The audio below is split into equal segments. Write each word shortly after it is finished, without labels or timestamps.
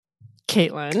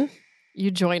Caitlin,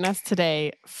 you join us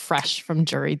today fresh from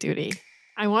jury duty.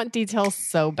 I want details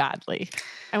so badly.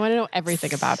 I want to know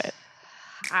everything about it.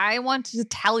 I want to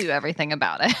tell you everything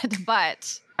about it,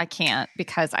 but I can't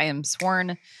because I am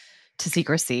sworn to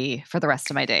secrecy for the rest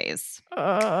of my days.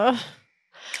 Can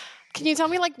you tell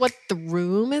me what the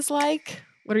room is like?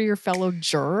 What are your fellow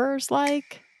jurors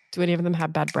like? Do any of them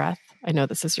have bad breath? I know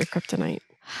this is your kryptonite.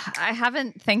 I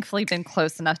haven't thankfully been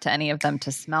close enough to any of them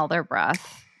to smell their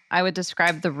breath. I would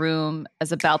describe the room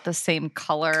as about the same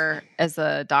color as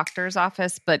a doctor's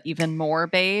office, but even more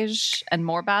beige and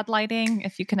more bad lighting,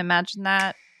 if you can imagine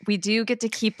that. We do get to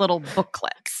keep little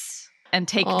booklets and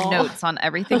take notes on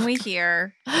everything we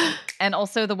hear. And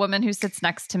also the woman who sits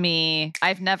next to me,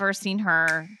 I've never seen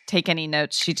her take any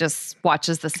notes. She just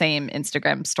watches the same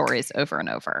Instagram stories over and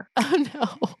over. Oh,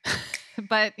 no.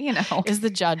 But, Is the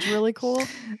judge really cool?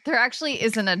 There actually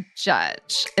isn't a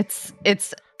judge.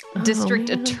 It's district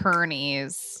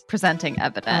attorneys presenting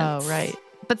evidence. Oh, right.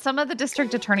 But some of the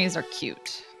district attorneys are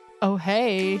cute. Oh,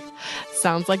 hey.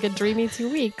 Sounds like a dreamy 2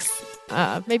 weeks.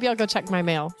 Maybe I'll go check my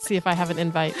mail, see if I have an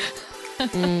invite.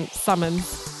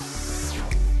 Summons.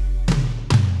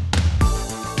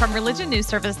 From Religion News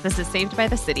Service, this is Saved by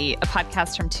the City, a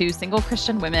podcast from two single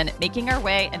Christian women making our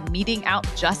way and meting out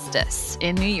justice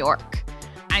in New York.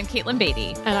 I'm Caitlin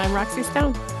Beatty. And I'm Roxy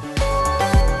Stone.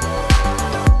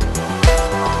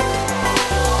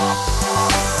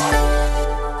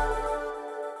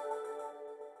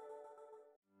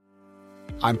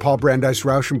 I'm Paul Brandeis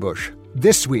Rauschenbusch.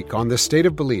 This week on The State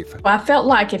of Belief. I felt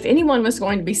like if anyone was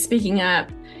going to be speaking up,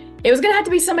 it was going to have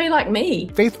to be somebody like me.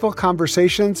 Faithful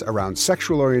conversations around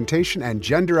sexual orientation and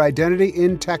gender identity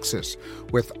in Texas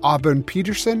with Auburn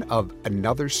Peterson of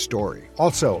Another Story.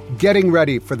 Also, getting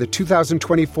ready for the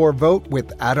 2024 vote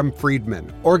with Adam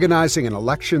Friedman, organizing an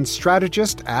election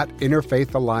strategist at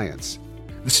Interfaith Alliance.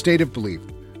 The State of Belief,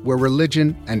 where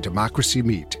religion and democracy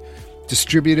meet.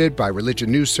 Distributed by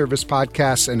Religion News Service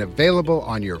Podcasts and available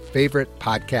on your favorite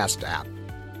podcast app.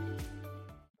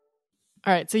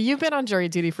 All right, so you've been on jury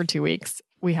duty for 2 weeks.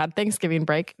 We had Thanksgiving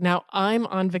break. Now I'm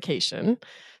on vacation.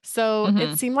 So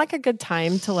it seemed like a good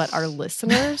time to let our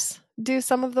listeners do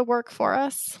some of the work for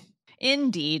us.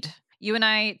 Indeed. You and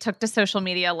I took to social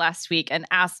media last week and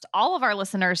asked all of our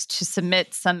listeners to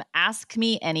submit some Ask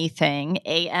Me Anything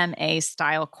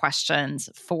AMA-style questions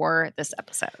for this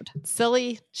episode.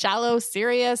 Silly, shallow,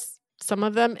 serious, some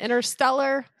of them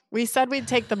interstellar. We said we'd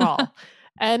take them all.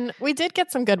 And we did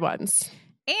get some good ones.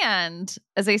 And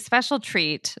as a special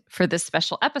treat for this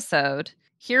special episode,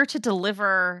 here to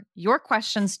deliver your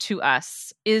questions to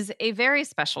us is a very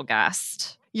special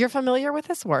guest. You're familiar with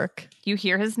his work. You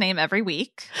hear his name every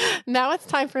week. Now it's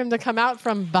time for him to come out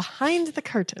from behind the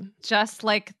curtain. Just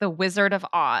like the Wizard of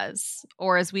Oz,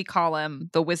 or as we call him,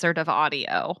 the Wizard of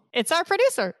Audio. It's our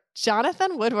producer,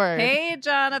 Jonathan Woodward. Hey,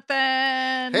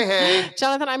 Jonathan. Hey.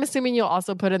 Jonathan, I'm assuming you'll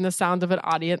also put in the sound of an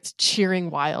audience cheering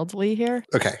wildly here.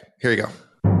 Okay, here you go.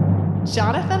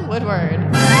 Jonathan Woodward.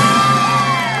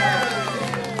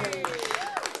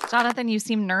 Jonathan, you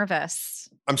seem nervous.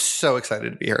 I'm so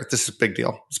excited to be here. This is a big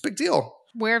deal. It's a big deal.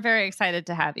 We're very excited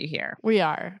to have you here. We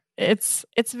are. It's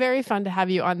very fun to have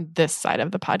you on this side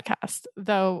of the podcast,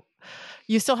 though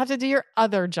you still have to do your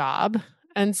other job.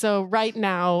 And so right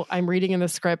now I'm reading in the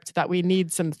script that we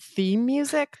need some theme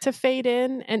music to fade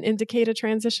in and indicate a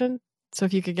transition. So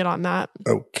if you could get on that.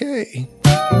 Okay.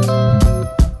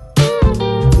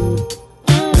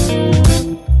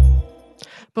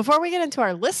 Before we get into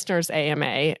our listeners'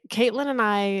 AMA, Caitlin and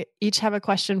I each have a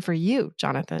question for you,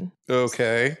 Jonathan.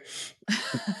 Okay.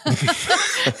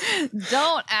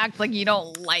 Don't act like you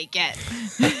don't like it.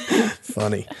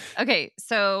 Funny. Okay,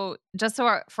 so just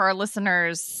for our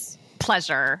listeners'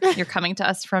 pleasure, you're coming to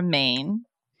us from Maine.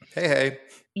 Hey.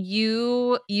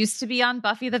 You used to be on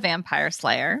Buffy the Vampire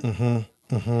Slayer.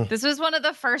 This was one of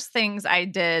the first things I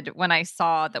did when I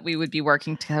saw that we would be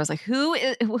working together. I was like, who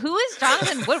is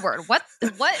Jonathan Woodward? What's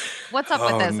up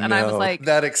with this? And I was like,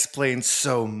 that explains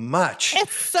so much.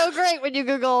 It's so great when you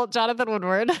Google Jonathan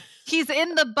Woodward. He's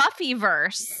in the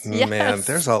Buffyverse. Yes. Man,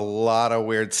 there's a lot of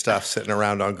weird stuff sitting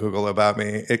around on Google about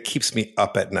me. It keeps me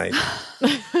up at night.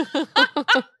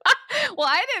 Well,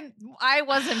 I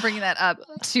wasn't bringing that up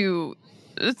to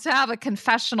have a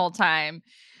confessional time.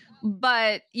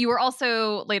 But you were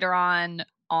also later on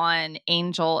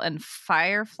Angel and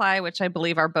Firefly, which I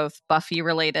believe are both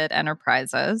Buffy-related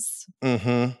enterprises.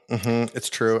 It's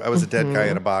true. I was a dead guy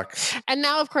in a box. And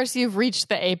now, of course, you've reached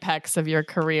the apex of your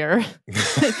career.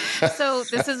 So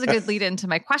this is a good lead into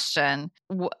my question.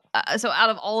 So out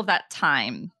of all of that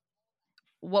time,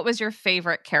 what was your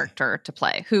favorite character to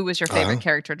play? Who was your favorite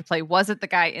character to play? Was it the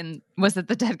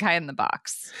dead guy in the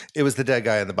box? It was the dead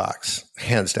guy in the box,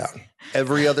 hands down.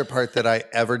 Every other part that I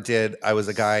ever did, I was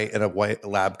a guy in a white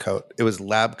lab coat. It was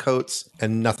lab coats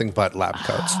and nothing but lab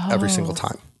coats every single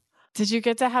time. Did you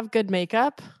get to have good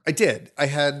makeup? I did. I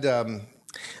had,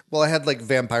 I had like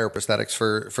vampire prosthetics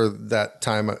for that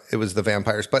time. It was the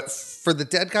vampires. But for the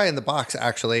dead guy in the box,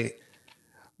 actually,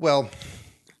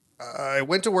 I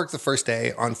went to work the first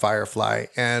day on Firefly,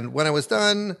 and when I was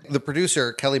done, the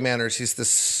producer, Kelly Manners, he's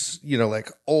this,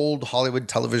 like old Hollywood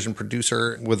television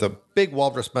producer with a big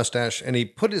walrus mustache, and he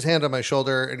put his hand on my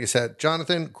shoulder and he said,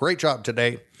 "Jonathan, great job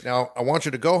today. Now I want you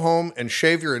to go home and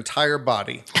shave your entire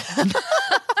body."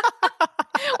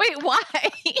 Wait, why?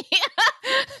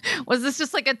 Was this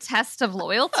just like a test of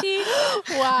loyalty?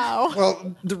 Wow.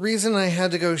 Well, the reason I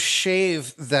had to go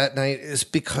shave that night is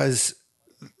because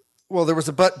there was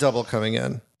a butt double coming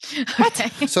in.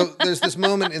 Okay. So there's this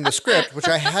moment in the script, which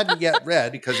I hadn't yet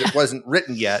read because it wasn't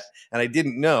written yet and I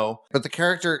didn't know. But the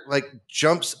character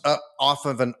jumps up off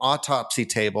of an autopsy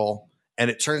table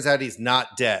and it turns out he's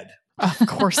not dead. Of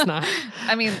course not.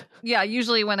 I mean, yeah,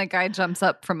 usually when a guy jumps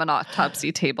up from an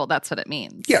autopsy table, that's what it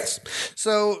means. Yes.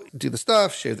 So do the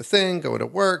stuff, shave the thing, go into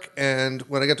work. And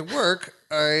when I get to work,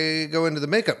 I go into the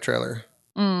makeup trailer.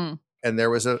 And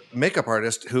there was a makeup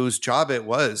artist whose job it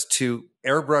was to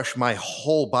airbrush my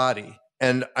whole body.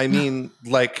 And I mean,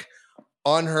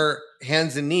 on her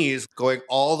hands and knees, going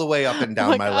all the way up and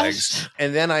down my legs.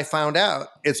 And then I found out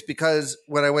it's because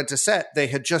when I went to set, they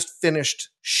had just finished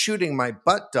shooting my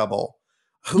butt double,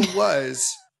 who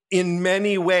was in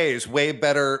many ways way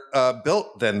better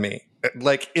built than me,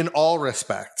 in all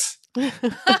respects.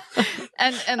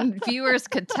 and viewers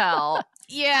could tell.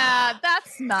 Yeah,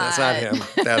 that's not him.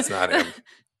 That's not him.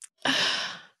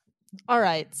 All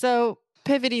right. So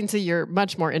pivoting to your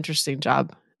much more interesting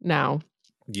job now.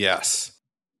 Yes.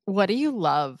 What do you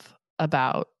love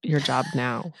about your job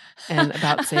now and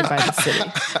about Saved by the City?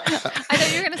 I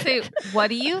thought you were going to say, what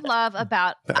do you love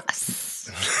about us?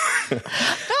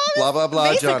 Blah, blah,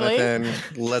 blah, basically. Jonathan.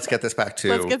 Let's get this back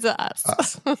to Let's get to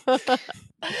us.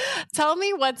 Tell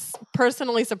me what's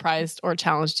personally surprised or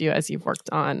challenged you as you've worked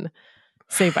on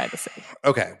Saved by the City.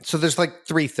 Okay. So there's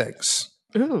three things.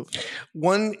 Ooh.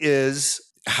 One is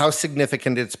how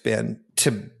significant it's been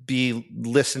to be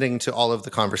listening to all of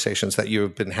the conversations that you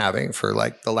have been having for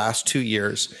the last 2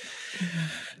 years.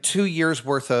 2 years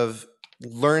worth of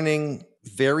learning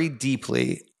very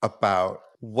deeply about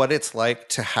what it's like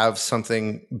to have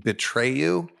something betray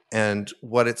you and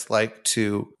what it's like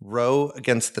to row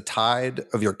against the tide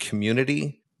of your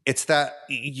community. It's that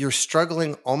you're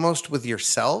struggling almost with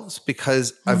yourselves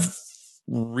because I've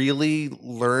really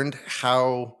learned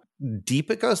how deep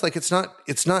it goes. It's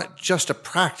not just a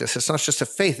practice. It's not just a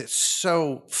faith. It's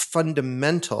so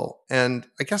fundamental. And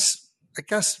I guess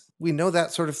we know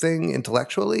that sort of thing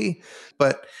intellectually,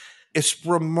 but it's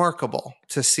remarkable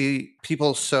to see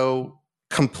people so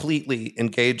completely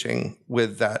engaging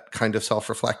with that kind of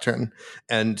self-reflection.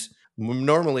 And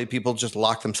normally people just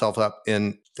lock themselves up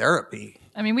in therapy.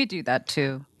 I mean, we do that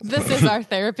too. This is our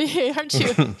therapy, aren't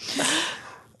you?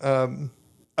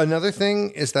 Another thing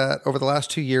is that over the last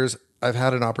 2 years, I've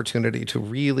had an opportunity to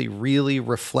really, really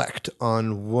reflect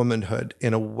on womanhood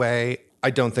in a way I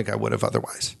don't think I would have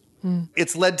otherwise.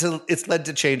 It's led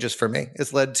to changes for me.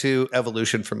 It's led to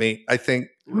evolution for me. I think,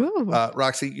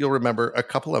 Roxy, you'll remember a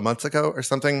couple of months ago or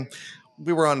something,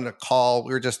 we were on a call.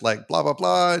 We were just blah, blah,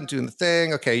 blah, and doing the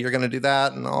thing. Okay, you're going to do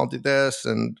that, and I'll do this,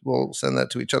 and we'll send that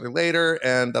to each other later,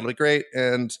 and that'll be great.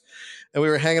 And we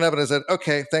were hanging up, and I said,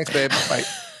 okay, thanks, babe. Bye.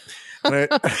 And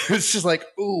it's just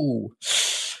ooh,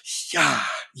 yeah.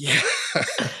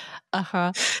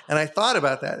 Uh-huh. And I thought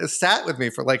about that. It sat with me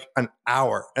for an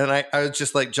hour. And I was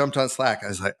just jumped on Slack. I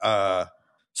was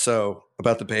so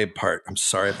about the babe part, I'm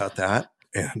sorry about that.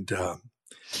 And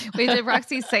wait, did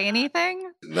Roxy say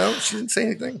anything? No, she didn't say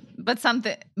anything. But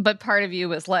part of you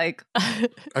was I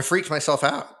freaked myself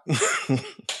out.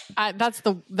 That's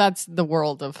the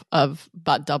world of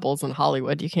butt doubles in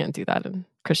Hollywood. You can't do that in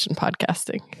Christian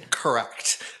podcasting.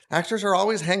 Correct. Actors are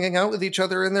always hanging out with each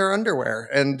other in their underwear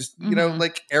and,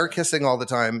 air kissing all the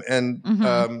time. And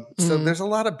so there's a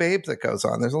lot of babe that goes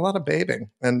on. There's a lot of babing.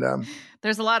 And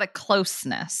there's a lot of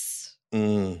closeness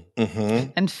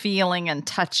and feeling and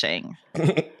touching.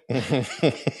 And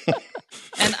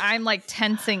I'm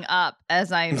tensing up as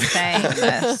I'm saying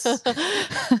this.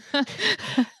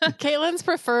 Caitlin's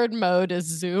preferred mode is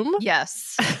Zoom.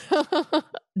 Yes.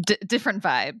 Different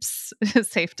vibes,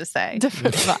 safe to say.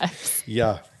 Different vibes.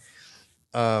 Yeah.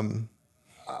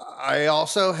 I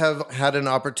also have had an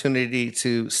opportunity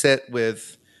to sit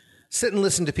with sit and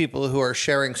listen to people who are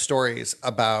sharing stories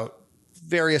about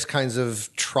various kinds of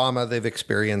trauma they've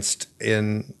experienced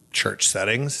in church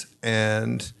settings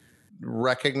and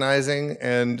recognizing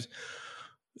and,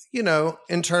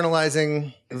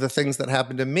 internalizing the things that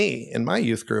happened to me in my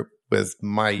youth group with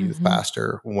my youth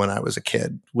pastor when I was a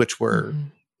kid, which were,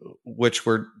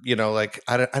 like,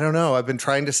 I don't know. I've been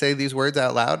trying to say these words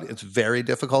out loud. It's very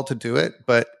difficult to do it,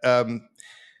 but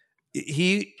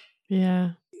he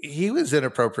was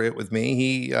inappropriate with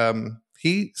me.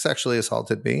 He sexually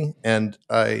assaulted me, and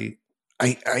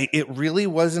it really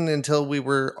wasn't until we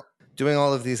were doing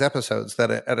all of these episodes that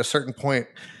at a certain point,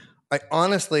 I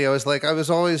was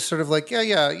always sort of like,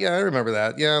 yeah, I remember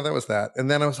that. Yeah, that was that.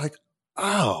 And then I was like,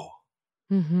 oh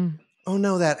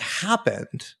no, that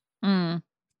happened.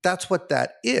 That's what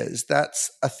that is. That's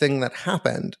a thing that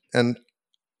happened. And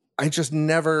I just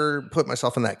never put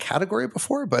myself in that category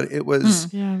before, but it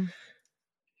was. Yeah.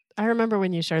 I remember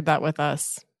when you shared that with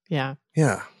us. Yeah.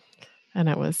 Yeah. And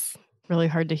it was really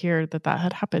hard to hear that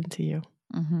had happened to you.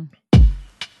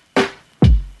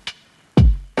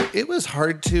 It was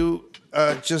hard to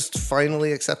just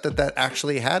finally accept that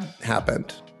actually had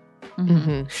happened.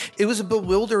 It was a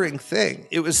bewildering thing.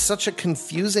 It was such a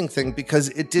confusing thing because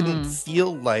it didn't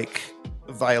feel like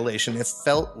a violation. It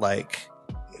felt like,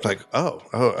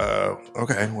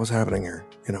 okay, what's happening here?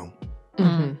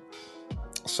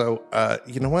 So,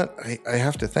 you know what? I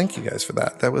have to thank you guys for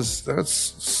that.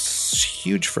 That's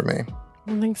huge for me.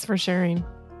 Well, thanks for sharing.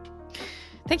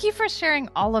 Thank you for sharing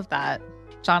all of that,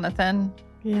 Jonathan.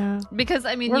 Yeah. Because,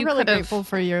 I mean, we're you really could've... grateful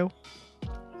for you.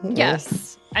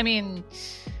 Yes. I mean,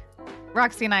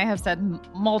 Roxy and I have said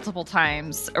multiple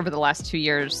times over the last 2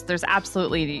 years, there's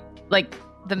absolutely, like,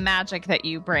 the magic that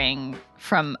you bring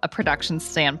from a production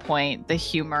standpoint, the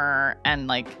humor and,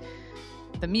 like,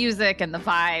 the music and the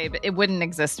vibe, it wouldn't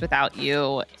exist without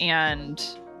you. And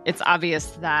it's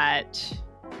obvious that,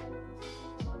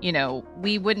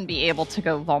 we wouldn't be able to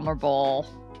go vulnerable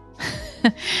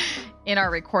in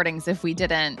our recordings if we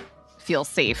didn't feel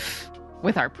safe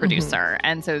with our producer.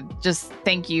 And so just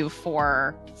thank you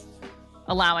for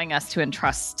allowing us to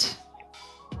entrust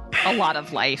a lot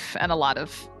of life and a lot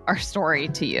of our story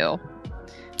to you.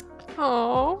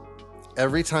 Oh.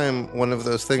 Every time one of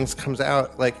those things comes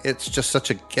out, like, it's just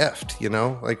such a gift,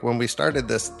 Like, when we started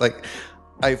this, like,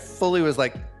 I fully was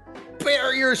like,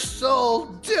 bare your soul,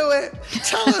 do it.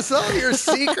 Tell us all your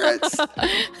secrets.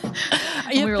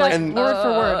 We were like, word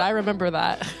for word. I remember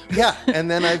that. Yeah.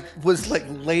 And then I was like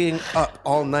laying up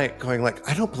all night going like,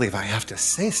 I don't believe I have to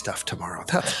say stuff tomorrow.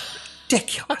 That's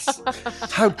ridiculous.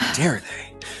 How dare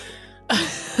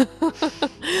they?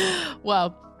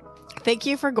 Well, thank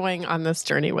you for going on this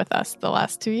journey with us the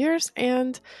last 2 years,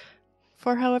 and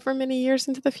for however many years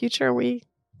into the future we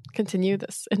continue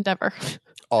this endeavor.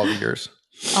 All the years.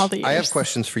 All the years. I have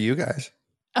questions for you guys.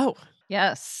 Oh.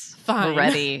 Yes. Fine. We're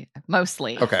ready,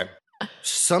 mostly. Okay.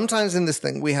 Sometimes in this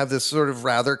thing, we have this sort of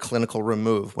rather clinical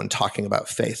remove when talking about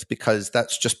faith, because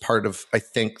that's just part of, I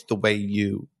think, the way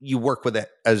you work with it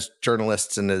as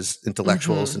journalists and as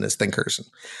intellectuals and as thinkers.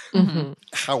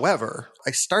 However,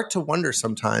 I start to wonder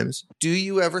sometimes, do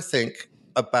you ever think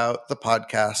about the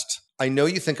podcast? I know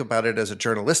you think about it as a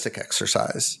journalistic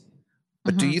exercise,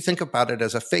 but do you think about it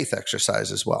as a faith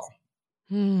exercise as well?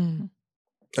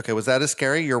 Okay, was that as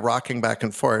scary? You're rocking back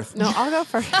and forth. No, I'll go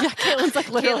first. Yeah, Caitlin's like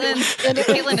literally.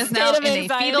 Caitlin is now in a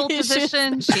fetal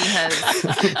position. She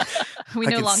has. We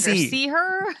no longer see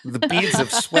her. The beads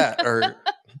of sweat are.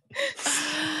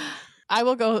 I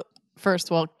will go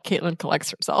first while Caitlin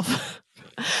collects herself.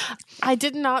 I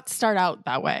did not start out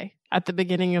that way. At the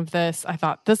beginning of this, I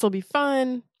thought this will be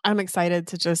fun. I'm excited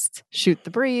to just shoot the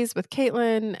breeze with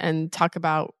Caitlin and talk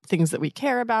about things that we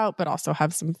care about, but also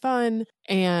have some fun.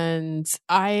 And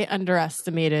I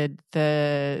underestimated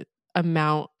the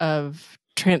amount of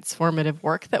transformative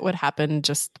work that would happen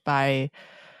just by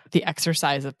the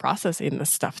exercise of processing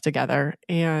this stuff together.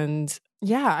 And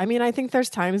yeah, I mean, I think there's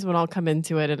times when I'll come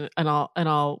into it and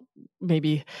I'll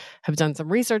maybe have done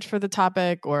some research for the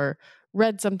topic or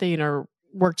read something or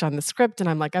worked on the script and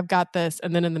I'm like, I've got this.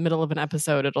 And then in the middle of an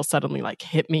episode, it'll suddenly like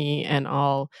hit me and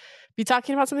I'll be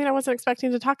talking about something I wasn't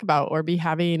expecting to talk about or be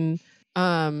having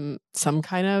some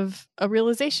kind of a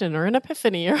realization or an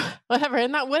epiphany or whatever.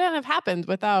 And that wouldn't have happened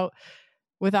without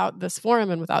this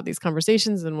forum and without these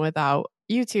conversations and without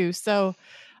you two. So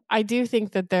I do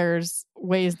think that there's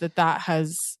ways that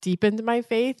has deepened my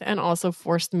faith and also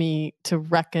forced me to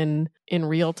reckon in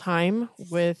real time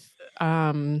with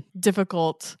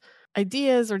difficult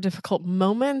ideas or difficult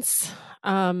moments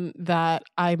that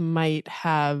I might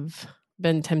have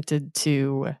been tempted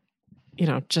to,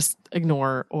 just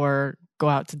ignore or go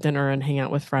out to dinner and hang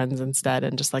out with friends instead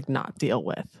and just like not deal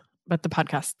with. But the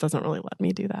podcast doesn't really let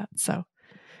me do that. So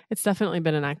it's definitely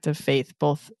been an act of faith,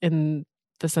 both in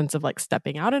the sense of like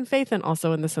stepping out in faith and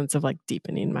also in the sense of like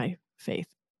deepening my faith.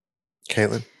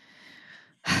 Caitlin?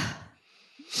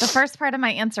 The first part of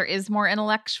my answer is more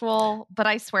intellectual, but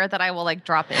I swear that I will like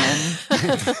drop in.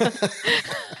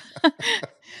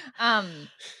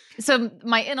 So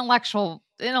my intellectual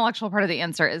part of the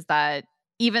answer is that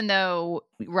even though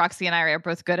Roxy and I are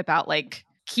both good about like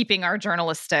keeping our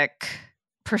journalistic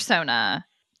persona,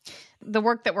 the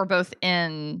work that we're both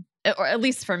in, or at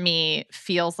least for me,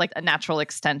 feels like a natural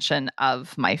extension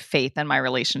of my faith and my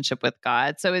relationship with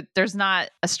God. So there's not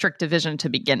a strict division to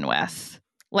begin with.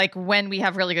 Like when we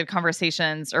have really good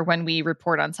conversations or when we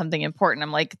report on something important,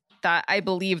 I'm like, that I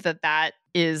believe that that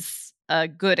is a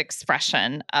good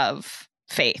expression of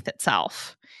faith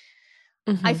itself.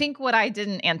 Mm-hmm. I think what I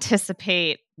didn't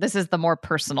anticipate, this is the more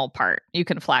personal part. You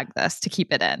can flag this to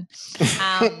keep it in.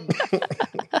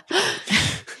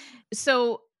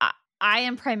 So I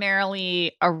am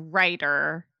primarily a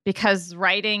writer because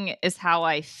writing is how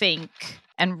I think,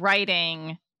 and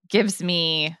writing gives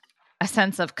me a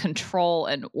sense of control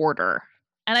and order.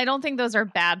 And I don't think those are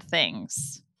bad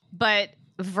things, but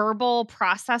verbal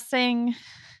processing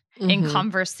in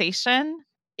conversation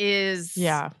is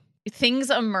things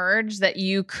emerge that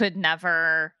you could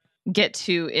never get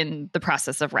to in the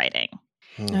process of writing.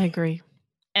 I agree.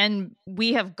 And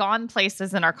we have gone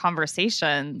places in our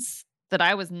conversations that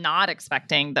I was not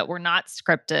expecting, that were not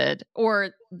scripted, or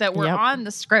that were on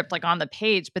the script, like on the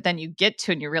page, but then you get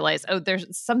to and you realize, oh, there's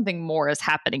something more is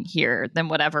happening here than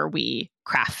whatever we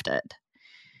crafted.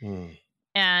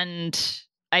 And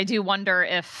I do wonder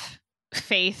if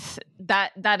faith,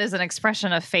 that is an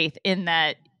expression of faith in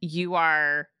that you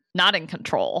are not in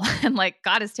control and like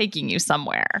God is taking you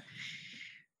somewhere.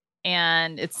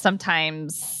 And it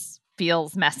sometimes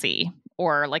feels messy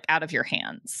or like out of your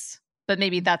hands. But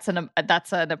maybe that's an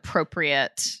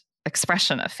appropriate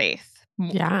expression of faith.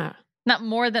 Yeah. Not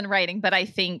more than writing, but I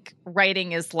think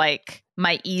writing is like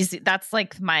that's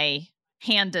like my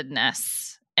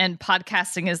handedness. And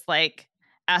podcasting is like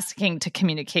asking to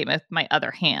communicate with my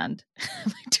other hand.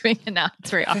 I'm doing it now.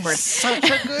 It's very awkward. Such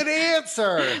a good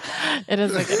answer. It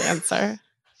is a good answer.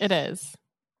 It is.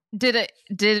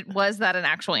 Was that an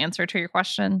actual answer to your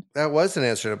question? That was an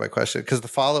answer to my question, because the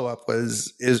follow-up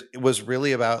was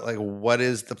really about like, what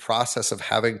is the process of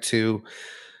having to,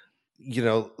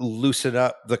 loosen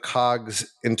up the cogs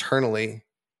internally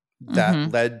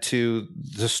that led to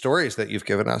the stories that you've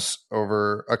given us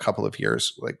over a couple of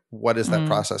years. Like, what has that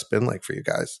process been like for you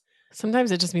guys?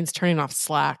 Sometimes it just means turning off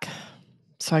Slack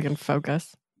so I can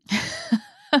focus.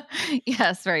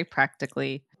 Yes, very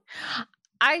practically.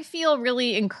 I feel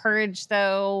really encouraged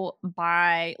though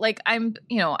by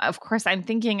of course I'm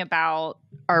thinking about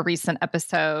our recent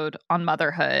episode on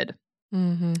motherhood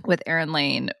with Erin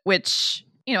Lane, which,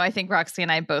 I think Roxy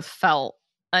and I both felt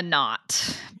a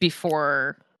knot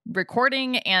before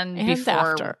recording and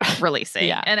before after.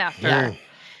 Releasing and after.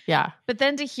 Yeah. But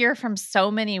then to hear from so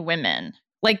many women,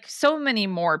 like so many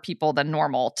more people than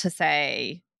normal, to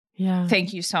say,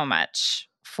 thank you so much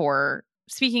for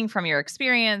speaking from your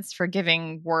experience, for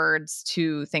giving words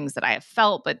to things that I have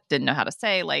felt but didn't know how to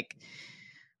say, like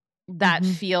that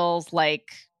feels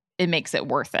like it makes it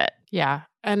worth it. Yeah.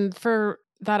 And for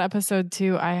that episode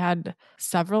too, I had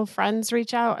several friends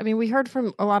reach out. I mean, we heard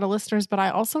from a lot of listeners, but I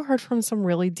also heard from some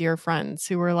really dear friends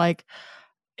who were like,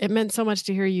 it meant so much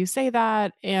to hear you say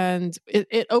that. And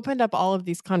it opened up all of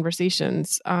these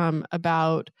conversations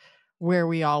about where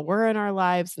we all were in our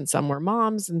lives, and some were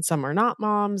moms and some are not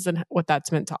moms, and what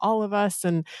that's meant to all of us.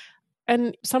 And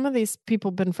some of these people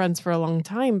have been friends for a long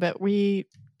time, but we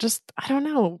just, I don't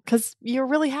know, because you're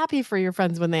really happy for your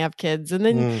friends when they have kids, and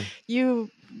then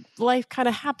life kind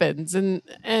of happens.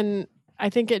 And I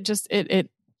think it just,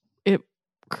 it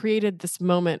created this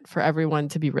moment for everyone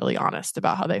to be really honest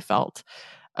about how they felt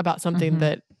about something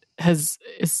that is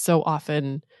so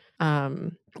often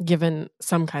given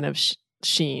some kind of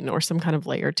sheen or some kind of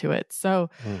layer to it. So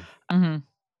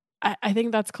I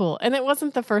think that's cool. And it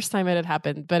wasn't the first time it had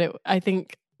happened, but I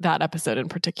think that episode in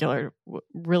particular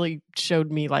really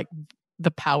showed me like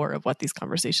the power of what these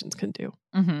conversations can do.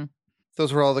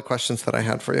 Those were all the questions that I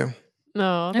had for you.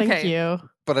 No, thank you.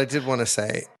 But I did want to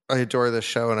say, I adore this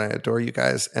show and I adore you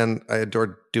guys and I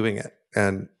adore doing it.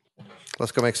 And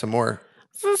let's go make some more.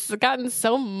 This has gotten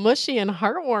so mushy and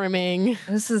heartwarming.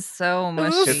 This is so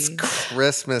mushy. It's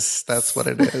Christmas. That's what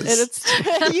it is.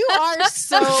 You are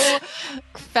so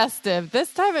festive.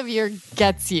 This time of year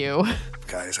gets you.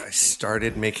 Guys, I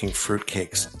started making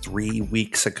fruitcakes 3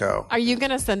 weeks ago. Are you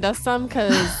going to send us some?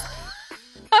 Because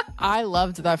I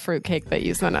loved that fruitcake that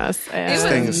you sent us.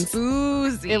 And It was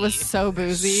boozy. It was so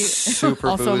boozy. Super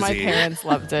also, my boozy. parents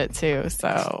loved it too.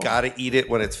 So Gotta eat it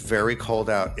when it's very cold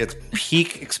out. Its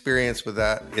peak experience with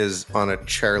that is on a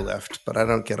chairlift, but I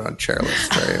don't get on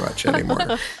chairlifts very much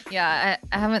anymore. Yeah,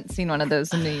 I haven't seen one of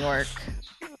those in New York,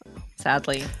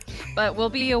 sadly. But we'll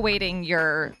be awaiting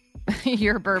your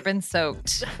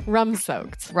bourbon-soaked,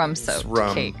 rum-soaked rum.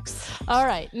 cakes. All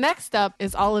right. Next up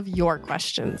is all of your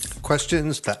questions.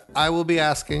 Questions that I will be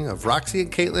asking of Roxy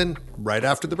and Caitlin right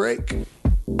after the break.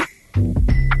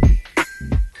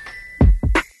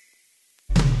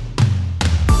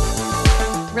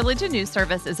 Religion News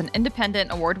Service is an independent,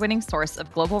 award-winning source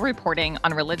of global reporting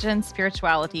on religion,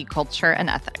 spirituality, culture, and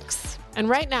ethics. And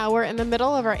right now, we're in the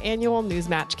middle of our annual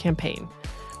Newsmatch campaign.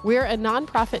 We're a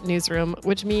nonprofit newsroom,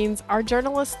 which means our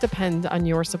journalists depend on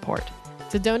your support.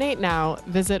 To donate now,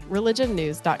 visit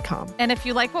religionnews.com. And if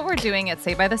you like what we're doing at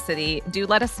Say by the City, do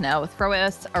let us know. Throw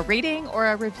us a rating or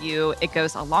a review. It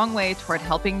goes a long way toward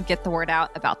helping get the word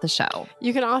out about the show.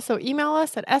 You can also email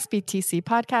us at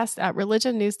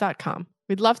sbtcpodcast@religionnews.com.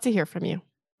 We'd love to hear from you.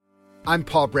 I'm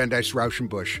Paul Brandeis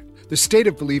Rauschenbusch. The State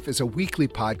of Belief is a weekly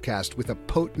podcast with a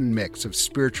potent mix of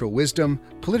spiritual wisdom,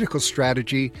 political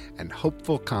strategy, and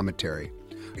hopeful commentary.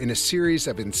 In a series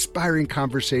of inspiring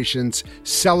conversations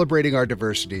celebrating our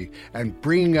diversity and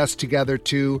bringing us together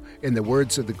to, in the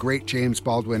words of the great James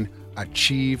Baldwin,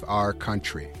 achieve our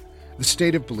country. The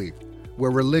State of Belief,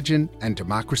 where religion and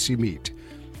democracy meet.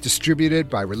 Distributed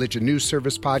by Religion News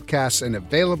Service Podcasts and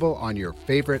available on your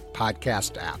favorite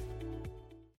podcast app.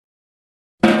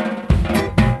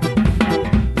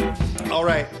 All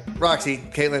right, Roxy,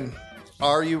 Caitlin,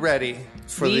 are you ready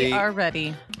for We are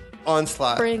ready.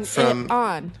 onslaught Bring from... it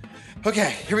on.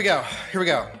 Okay, here we go.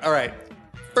 All right.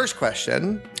 First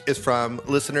question is from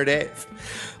listener Dave.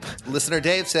 Listener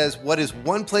Dave says, what is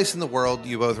one place in the world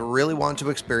you both really want to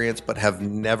experience but have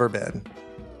never been?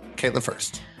 Caitlin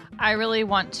first. I really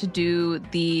want to do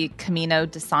the Camino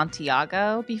de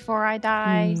Santiago before I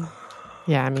die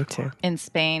Yeah, me too. in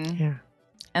Spain. Yeah.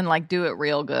 And like do it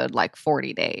real good, like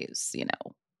 40 days,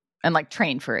 and like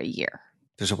train for a year.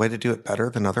 There's a way to do it better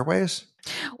than other ways?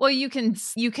 Well, you can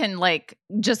like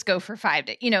just go for 5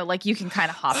 days, like you can kind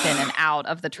of hop in and out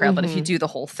of the trail. But if you do the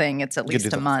whole thing, it's at You do least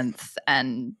a the- month,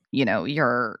 and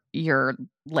your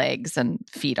legs and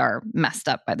feet are messed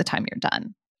up by the time you're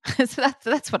done. So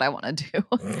that's what I want to do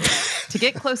to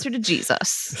get closer to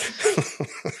Jesus.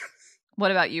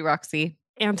 What about you, Roxy?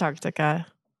 Antarctica.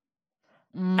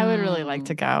 I would really like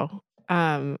to go.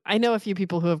 I know a few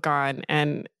people who have gone,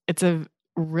 and it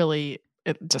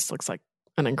just looks like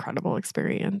an incredible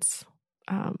experience.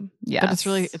 Yeah, But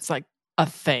it's like a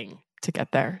thing to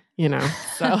get there,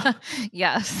 So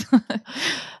Yes.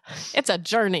 it's a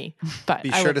journey. But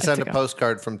Be I sure would to like send a go.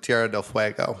 postcard from Tierra del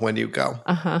Fuego when you go.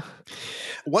 Uh-huh.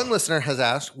 One listener has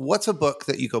asked, what's a book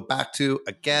that you go back to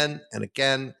again and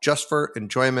again just for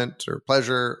enjoyment or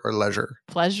pleasure or leisure?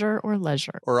 Pleasure or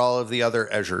leisure? Or all of the other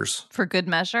easures? For good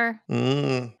measure.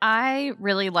 Mm. I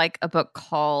really like a book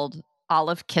called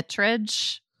Olive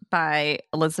Kittredge by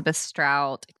Elizabeth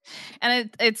Strout.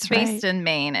 And it's based in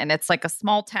Maine, and it's like a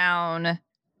small town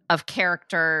of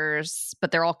characters,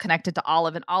 but they're all connected to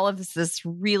Olive. And Olive is this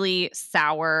really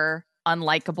sour,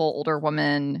 unlikable older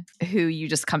woman who you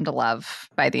just come to love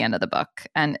by the end of the book.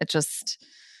 And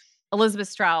Elizabeth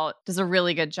Strout does a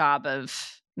really good job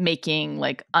of making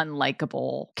like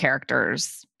unlikable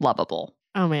characters lovable.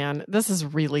 Oh man, this is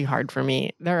really hard for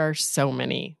me. There are so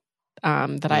many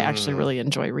that I actually really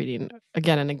enjoy reading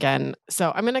again and again.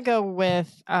 So I'm going to go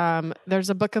with, there's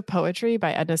a book of poetry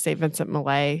by Edna St. Vincent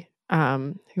Millay,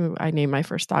 who I named my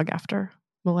first dog after,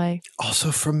 Millay.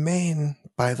 Also from Maine,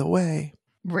 by the way.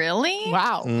 Really?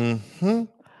 Wow. Mm-hmm.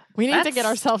 We need to That's- get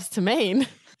ourselves to Maine.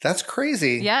 That's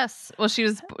crazy. Yes. Well, she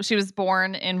was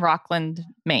born in Rockland,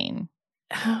 Maine.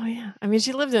 Oh yeah. I mean,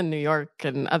 she lived in New York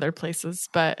and other places,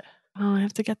 but I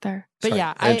have to get there. But Sorry,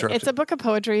 yeah, I interrupted. it's a book of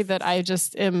poetry that I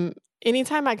just am.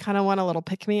 Anytime I kind of want a little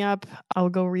pick me up, I'll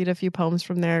go read a few poems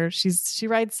from there. She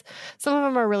writes, some of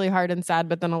them are really hard and sad,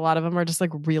 but then a lot of them are just like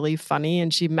really funny.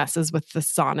 And she messes with the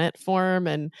sonnet form.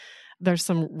 And there's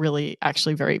some really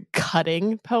actually very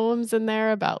cutting poems in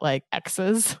there about like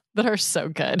exes that are so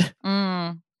good.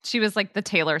 She was like the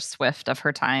Taylor Swift of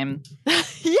her time.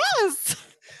 Yes.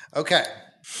 Okay.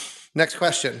 Next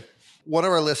question. One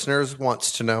of our listeners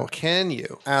wants to know, can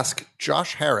you ask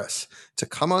Josh Harris to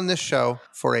come on this show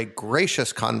for a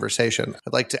gracious conversation?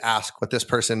 I'd like to ask what this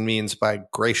person means by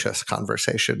gracious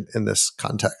conversation in this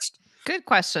context. Good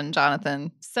question,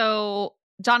 Jonathan. So,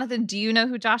 Jonathan, do you know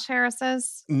who Josh Harris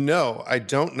is? No, I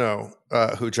don't know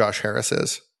who Josh Harris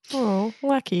is. Oh,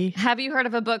 lucky. Have you heard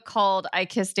of a book called I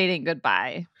Kissed Dating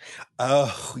Goodbye?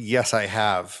 Oh, yes, I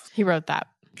have. He wrote that.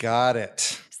 Got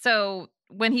it. So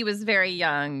when he was very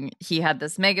young, he had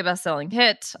this mega best-selling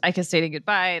hit, I Kissed Dating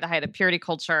Goodbye, the height of purity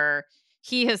culture.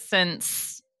 He's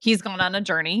gone on a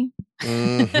journey.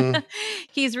 Mhm.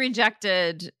 He's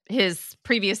rejected his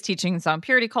previous teachings on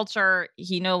purity culture.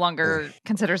 He no longer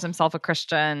considers himself a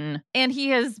Christian. And he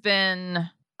has been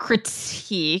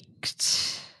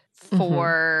critiqued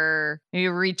for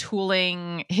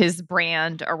retooling his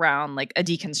brand around like a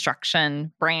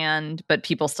deconstruction brand, but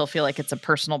people still feel like it's a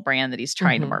personal brand that he's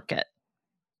trying to market.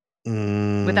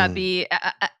 Would that be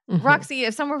Roxy,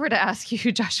 if someone were to ask you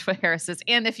who Joshua Harris is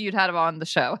and if you'd had him on the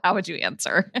show, how would you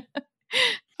answer?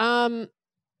 I'm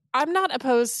not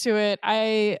opposed to it.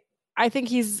 I think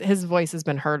his voice has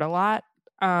been heard a lot.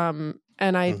 And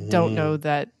I don't know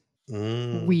that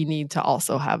we need to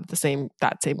also have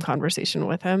that same conversation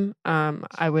with him.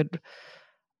 I would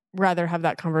rather have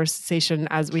that conversation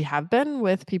as we have been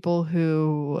with people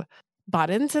who bought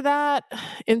into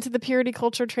the purity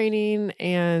culture training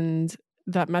and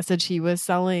that message he was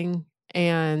selling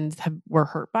and were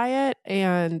hurt by it.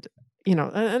 And,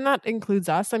 and that includes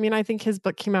us. I mean, I think his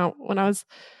book came out when I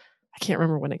can't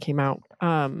remember when it came out.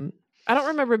 I don't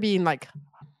remember being like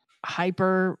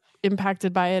hyper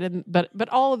impacted by it, but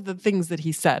all of the things that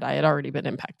he said I had already been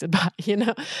impacted by,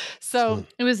 so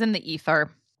it was in the ether.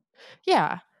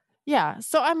 Yeah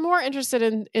so I'm more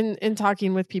interested in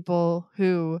talking with people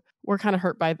who were kind of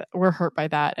hurt by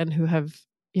that and who have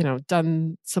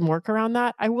done some work around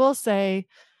that. I will say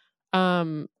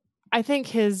I think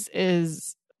his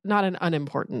is not an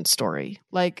unimportant story,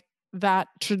 like that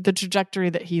the trajectory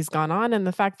that he's gone on, and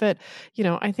the fact that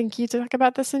I think you talk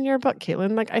about this in your book,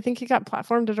 Caitlin, like I think he got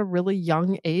platformed at a really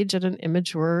young age at an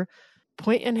immature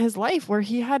point in his life where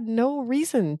he had no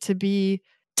reason to be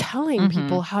telling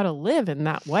people how to live in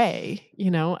that way,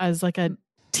 as like a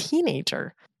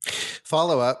teenager.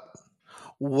 Follow up.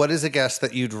 What is a guest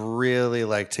that you'd really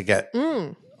like to get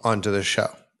onto the show?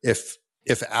 If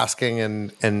asking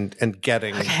and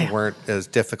getting weren't as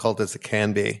difficult as it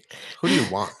can be, who do you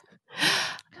want?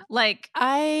 Like,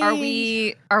 are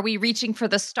we reaching for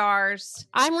the stars?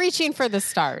 I'm reaching for the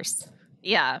stars.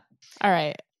 Yeah. All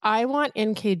right. I want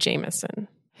N.K. Jemisin,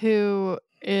 who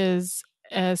is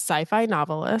a sci-fi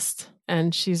novelist,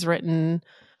 and she's written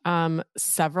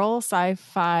several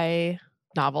sci-fi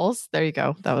novels. There you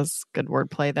go. That was good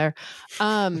wordplay there.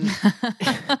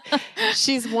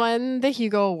 She's won the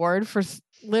Hugo Award for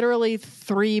literally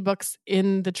 3 books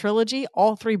in the trilogy.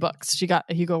 All 3 books she got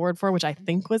a Hugo Award for, which I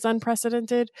think was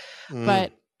unprecedented.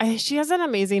 But she has an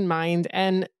amazing mind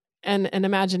and an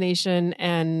imagination.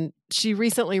 And she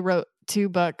recently wrote 2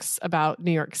 books about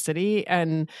New York City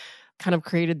and kind of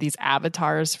created these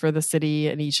avatars for the city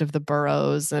and each of the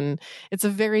boroughs. And it's a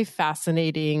very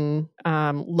fascinating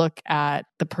look at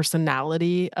the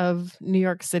personality of New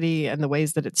York City and the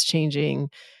ways that it's changing.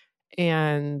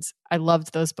 And I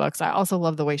loved those books. I also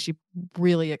love the way she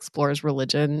really explores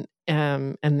religion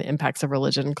and the impacts of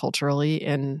religion culturally,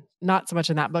 and not so much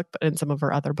in that book, but in some of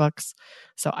her other books.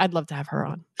 So I'd love to have her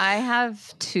on. I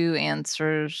have 2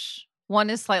 answers. One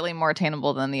is slightly more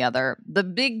attainable than the other. The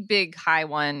big high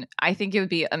one, I think it would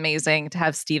be amazing to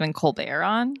have Stephen Colbert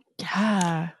on.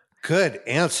 Yeah. Good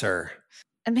answer.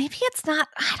 And maybe it's not,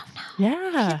 I don't know.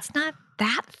 Yeah. Maybe it's not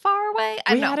that far away.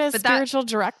 We had his spiritual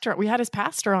director. We had his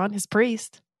pastor on, his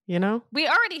priest, We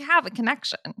already have a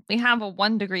connection. We have a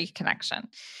 1-degree connection.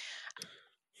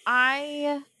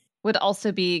 I would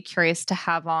also be curious to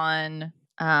have on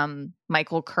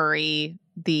Michael Curry,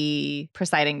 the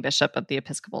presiding bishop of the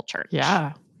Episcopal Church.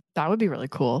 Yeah, that would be really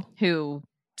cool. Who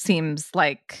seems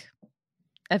like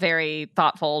a very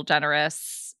thoughtful,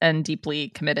 generous, and deeply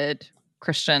committed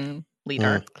Christian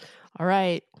leader. All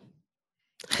right.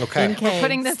 Okay. We're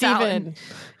putting this Steven, out.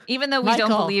 Even though we don't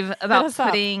believe about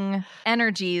putting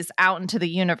energies out into the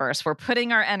universe, we're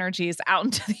putting our energies out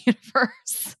into the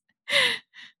universe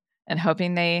and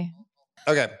hoping they...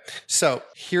 Okay, so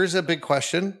here's a big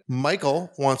question.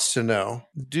 Michael wants to know,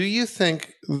 do you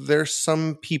think there's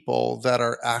some people that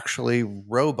are actually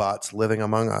robots living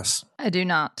among us? I do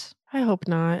not. I hope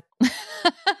not.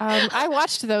 I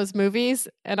watched those movies,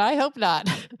 and I hope not.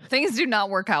 Things do not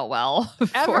work out well.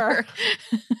 Ever.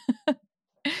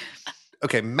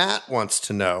 Okay, Matt wants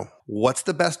to know, what's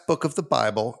the best book of the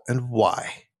Bible and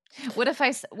why? What if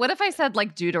I said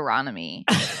like Deuteronomy?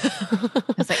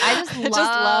 It's like, I just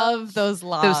love those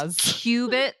laws. Those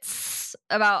cubits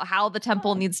about how the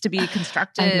temple needs to be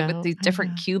constructed with these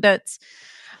different cubits.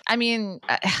 I mean,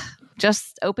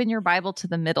 just open your Bible to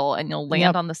the middle and you'll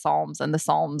land on the Psalms, and the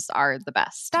Psalms are the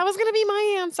best. That was going to be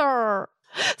my answer.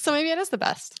 So maybe it is the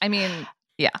best. I mean,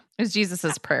 yeah, it was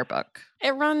Jesus's prayer book.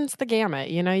 It runs the gamut.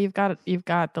 You know, you've got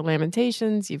the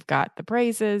Lamentations, you've got the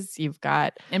praises, you've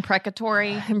got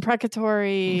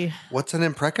Imprecatory. What's an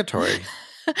imprecatory?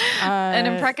 An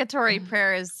imprecatory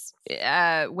prayer is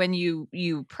when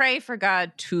you pray for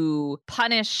God to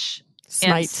punish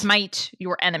and smite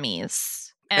your enemies.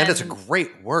 And it's a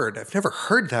great word. I've never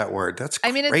heard that word. That's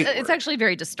a great word. It's actually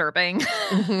very disturbing.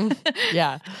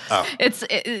 Yeah. Oh.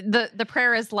 The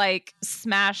prayer is like,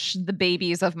 smash the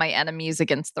babies of my enemies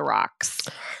against the rocks.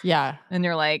 Yeah. And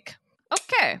you're like,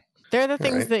 okay. They're the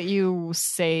things that you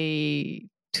say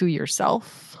to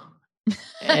yourself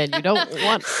and you don't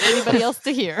want anybody else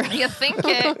to hear. You think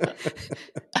it.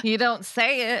 You don't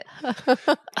say it.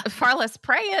 Far less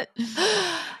pray it.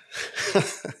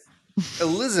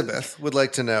 Elizabeth would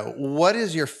like to know, what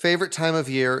is your favorite time of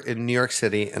year in New York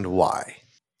City and why?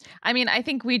 I mean, I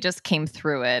think we just came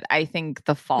through it. I think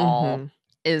the fall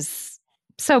is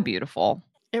so beautiful.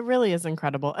 It really is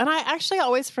incredible. And I actually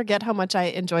always forget how much I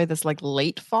enjoy this like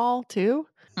late fall too.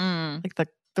 Like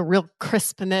the real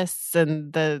crispness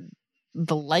and the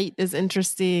light is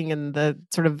interesting and the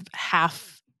sort of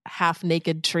half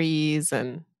naked trees,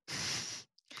 and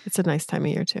it's a nice time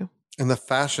of year too. And the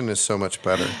fashion is so much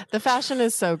better. The fashion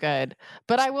is so good.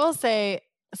 But I will say,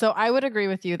 so I would agree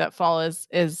with you that fall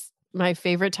is my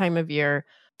favorite time of year.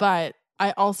 But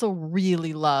I also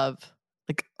really love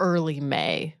like early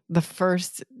May, the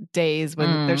first days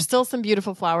when there's still some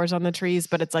beautiful flowers on the trees,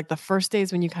 but it's like the first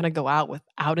days when you kind of go out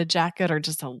without a jacket or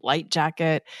just a light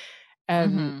jacket.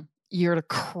 And you're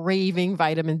craving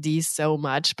vitamin D so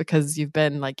much because you've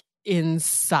been like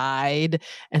inside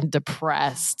and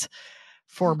depressed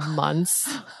for months.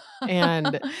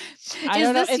 And I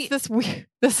don't know, it's this weird.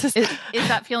 Is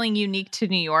that feeling unique to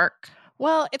New York?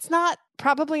 Well, it's not,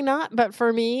 probably not. But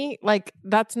for me, like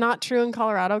that's not true in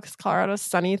Colorado because Colorado's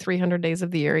sunny 300 days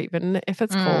of the year, even if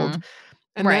it's cold.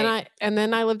 And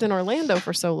then I lived in Orlando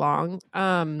for so long.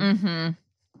 And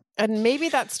maybe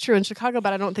that's true in Chicago,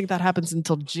 but I don't think that happens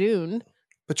until June.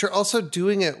 But you're also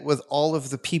doing it with all of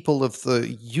the people of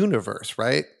the universe,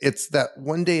 right? It's that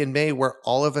one day in May where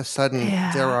all of a sudden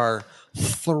there are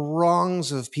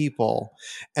throngs of people,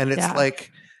 and it's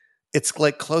like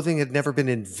clothing had never been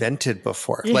invented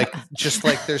before. Yeah. Like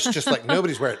there's just like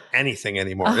nobody's wearing anything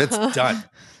anymore. It's done.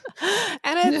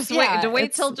 And it's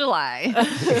wait till July.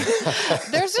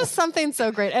 There's just something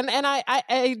so great. And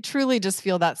I truly just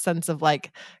feel that sense of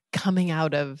like coming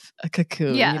out of a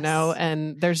cocoon, you know,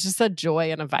 and there's just a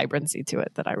joy and a vibrancy to it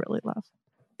that I really love.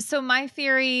 So my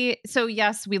theory,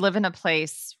 yes, we live in a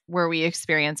place where we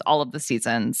experience all of the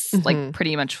seasons, like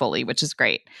pretty much fully, which is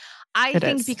great. I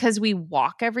think because we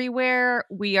walk everywhere,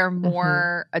 we are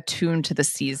more attuned to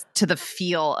the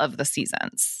feel of the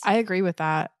seasons. I agree with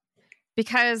that.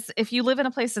 Because if you live in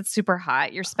a place that's super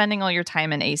hot, you're spending all your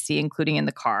time in AC, including in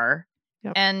the car.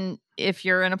 Yep. And if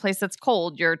you're in a place that's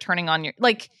cold, you're turning on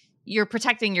you're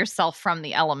protecting yourself from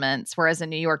the elements. Whereas in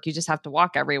New York, you just have to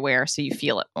walk everywhere so you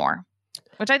feel it more,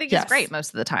 which I think is great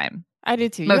most of the time. I do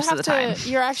too. Most of the time.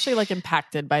 You're actually like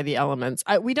impacted by the elements.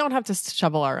 We don't have to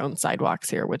shovel our own sidewalks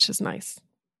here, which is nice.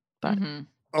 But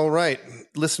All right.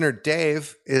 Listener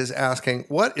Dave is asking,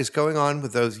 what is going on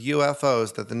with those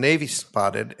UFOs that the Navy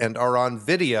spotted and are on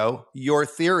video? Your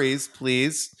theories,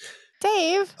 please.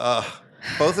 Dave.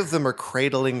 Both of them are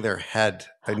cradling their head.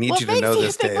 I need you to know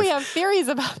this, Dave. What makes you think we have theories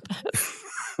about this?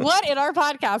 What in our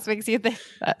podcast makes you think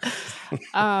that?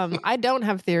 I don't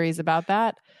have theories about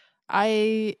that.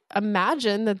 I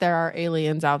imagine that there are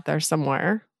aliens out there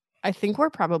somewhere. I think we're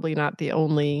probably not the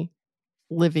only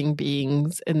living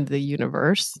beings in the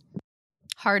universe.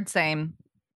 Hard same.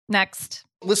 Next.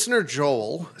 Listener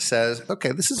Joel says,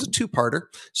 okay, this is a two-parter.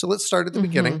 So let's start at the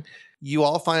beginning. You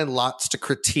all find lots to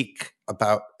critique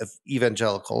about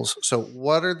evangelicals. So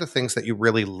what are the things that you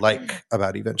really like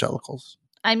about evangelicals?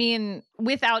 I mean,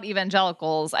 without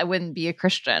evangelicals, I wouldn't be a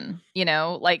Christian. You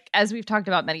know, like as we've talked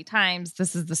about many times,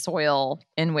 this is the soil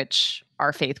in which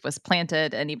our faith was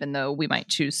planted. And even though we might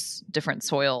choose different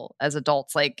soil as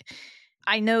adults, like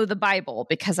I know the Bible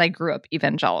because I grew up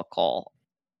evangelical.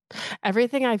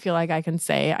 Everything I feel like I can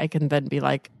say, I can then be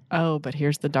like, oh, but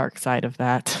here's the dark side of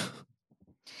that.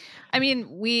 I mean,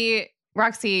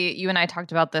 Roxy, you and I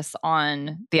talked about this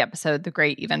on the episode, The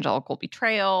Great Evangelical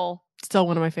Betrayal. Still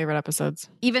one of my favorite episodes.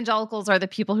 Evangelicals are the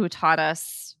people who taught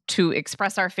us to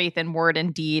express our faith in word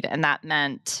and deed, and that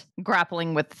meant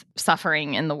grappling with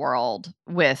suffering in the world,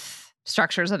 with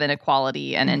structures of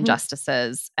inequality and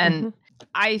injustices. And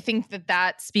I think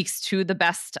that speaks to the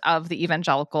best of the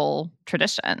evangelical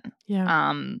tradition.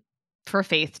 Yeah. For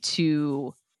faith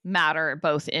to matter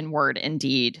both in word and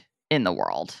deed in the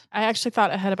world. I actually thought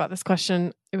ahead about this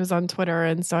question. It was on Twitter,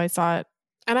 and so I saw it.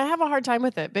 And I have a hard time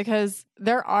with it because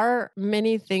there are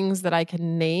many things that I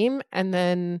can name, and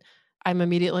then I'm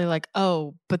immediately like,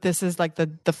 oh, but this is like the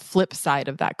flip side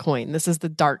of that coin. This is the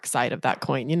dark side of that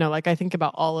coin. You know, like I think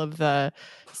about all of the,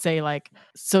 say, like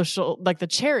social, like the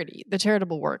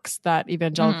charitable works that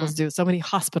evangelicals do. So many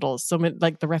hospitals, so many,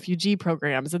 like the refugee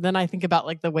programs. And then I think about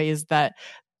like the ways that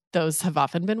those have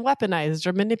often been weaponized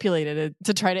or manipulated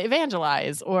to try to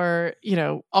evangelize or, you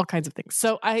know, all kinds of things.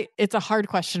 So it's a hard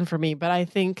question for me, but I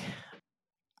think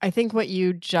what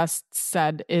you just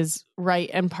said is right.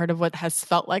 And part of what has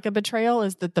felt like a betrayal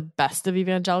is that the best of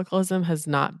evangelicalism has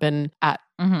not been at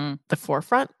the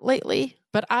forefront lately.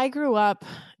 But I grew up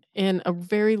in a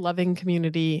very loving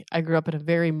community. I grew up in a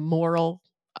very moral,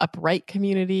 upright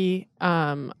community.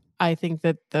 I think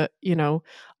that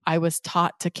I was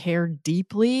taught to care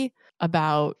deeply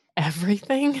about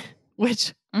everything,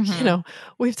 which, you know,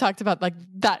 we've talked about, like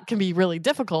that can be really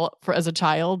difficult for as a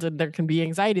child, and there can be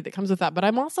anxiety that comes with that. But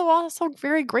I'm also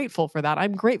very grateful for that.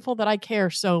 I'm grateful that I care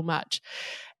so much.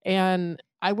 And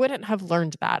I wouldn't have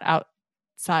learned that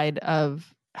outside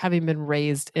of having been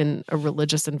raised in a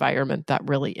religious environment that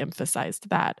really emphasized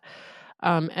that.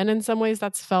 And in some ways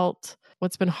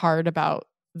what's been hard about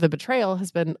the betrayal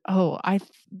has been,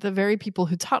 the very people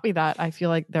who taught me that, I feel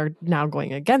like they're now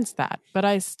going against that. But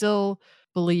I still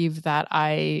believe that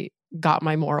I got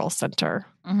my moral center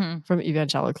from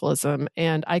evangelicalism.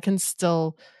 And I can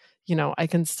still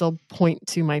point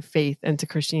to my faith and to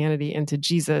Christianity and to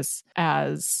Jesus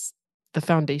as the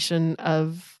foundation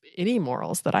of any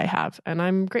morals that I have. And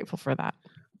I'm grateful for that.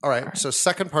 All right. So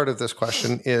second part of this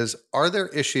question is, are there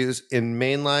issues in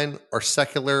mainline or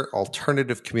secular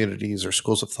alternative communities or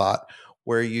schools of thought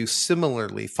where you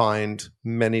similarly find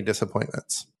many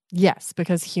disappointments? Yes,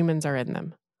 because humans are in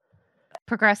them.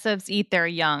 Progressives eat their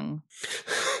young.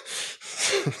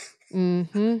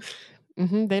 They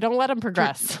don't let them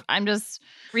progress. I'm just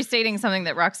restating something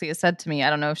that Roxy has said to me.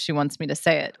 I don't know if she wants me to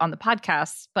say it on the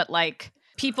podcast, but like,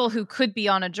 people who could be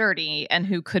on a journey and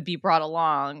who could be brought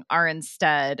along are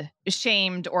instead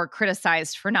shamed or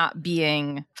criticized for not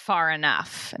being far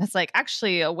enough. And it's like,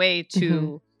 actually, a way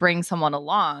to bring someone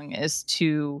along is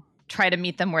to try to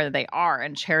meet them where they are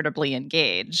and charitably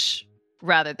engage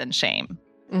rather than shame.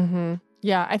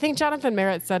 Yeah, I think Jonathan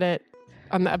Merritt said it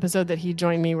on the episode that he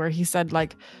joined me, where he said,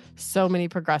 like, so many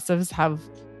progressives have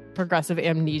progressive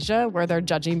amnesia, where they're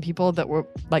judging people that were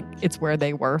like, it's where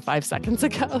they were 5 seconds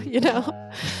ago, you know?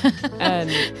 And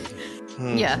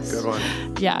yes. Good one.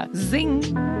 Yeah. Zing.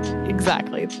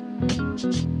 Exactly.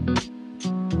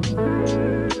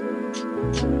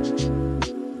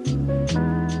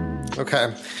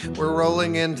 Okay, we're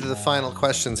rolling into the final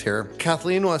questions here.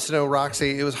 Kathleen wants to know,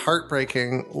 Roxy, it was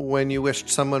heartbreaking when you wished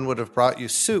someone would have brought you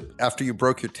soup after you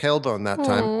broke your tailbone that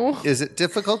time. Is it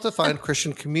difficult to find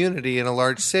Christian community in a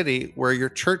large city where your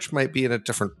church might be in a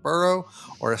different borough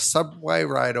or a subway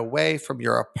ride away from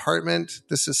your apartment?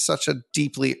 This is such a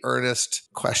deeply earnest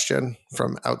question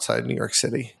from outside New York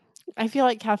City. I feel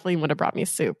like Kathleen would have brought me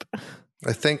soup.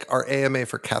 I think our AMA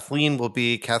for Kathleen will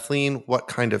be, Kathleen, what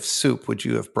kind of soup would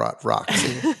you have brought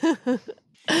Roxy?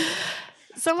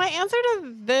 So my answer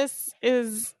to this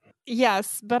is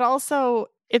yes, but also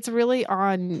it's really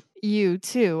on you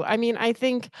too. I mean, I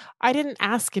think I didn't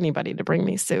ask anybody to bring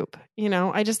me soup. You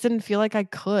know, I just didn't feel like I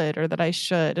could or that I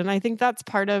should. And I think that's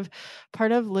part of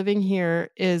living here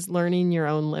is learning your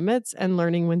own limits and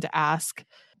learning when to ask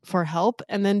for help,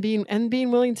 and then being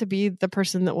willing to be the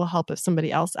person that will help if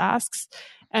somebody else asks.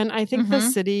 And I think the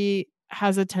city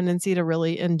has a tendency to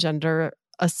really engender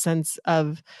a sense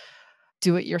of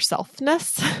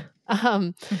do-it-yourselfness,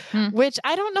 which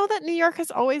I don't know that New York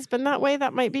has always been that way.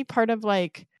 That might be part of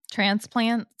like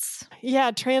transplants.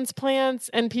 Yeah, transplants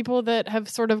and people that have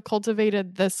sort of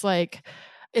cultivated this like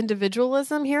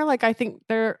individualism here. Like I think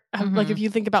there, like if you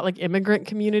think about like immigrant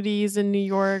communities in New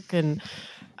York, and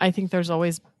I think there's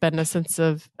always been a sense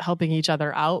of helping each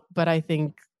other out. But I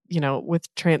think, you know,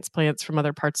 with transplants from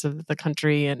other parts of the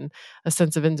country and a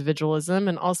sense of individualism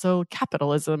and also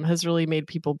capitalism has really made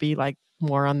people be like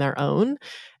more on their own.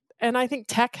 And I think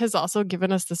tech has also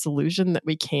given us this illusion that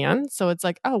we can. So it's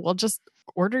like, oh, well, just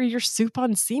order your soup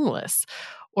on Seamless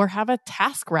or have a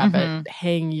TaskRabbit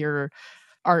hang your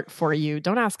art for you.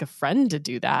 Don't ask a friend to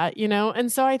do that, you know?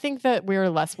 And so I think that we're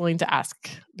less willing to ask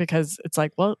because it's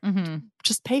like, well,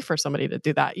 just pay for somebody to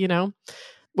do that, you know,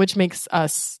 which makes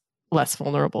us less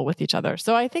vulnerable with each other.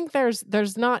 So I think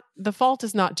there's not, the fault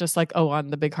is not just like, oh, on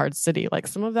the big hard city. Like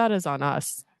some of that is on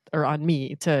us or on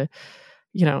me to,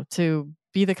 you know, to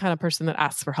be the kind of person that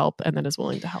asks for help and then is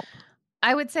willing to help.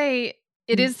 I would say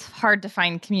It is hard to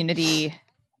find community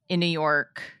in New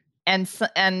York, and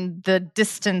the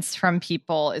distance from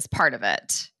people is part of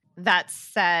it. That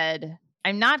said,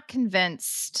 I'm not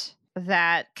convinced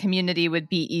that community would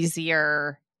be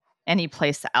easier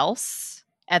anyplace else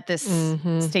at this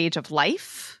stage of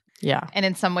life. Yeah. And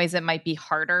in some ways it might be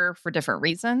harder for different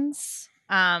reasons.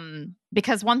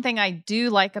 Because one thing I do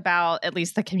like about at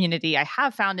least the community I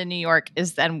have found in New York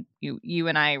is that you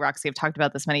and I, Roxy, have talked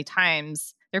about this many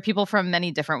times. There are people from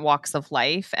many different walks of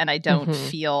life, and I don't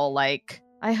feel like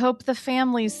I hope the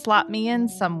family slot me in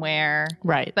somewhere.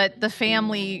 Right. But the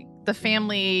family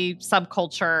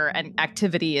subculture and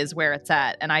activity is where it's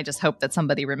at, and I just hope that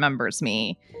somebody remembers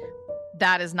me.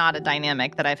 That is not a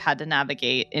dynamic that I've had to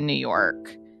navigate in New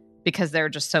York, because there are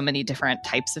just so many different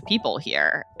types of people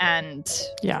here. And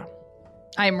yeah,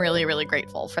 I'm really, really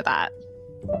grateful for that.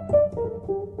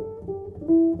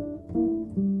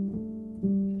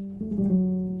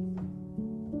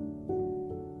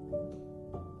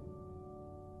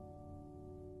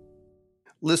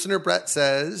 Listener Brett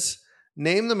says,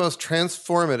 name the most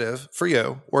transformative for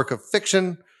you work of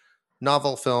fiction,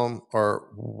 novel, film, or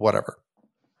whatever.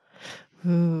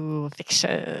 Ooh,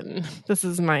 fiction. This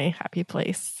is my happy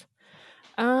place.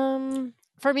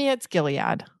 For me, it's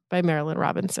Gilead by Marilyn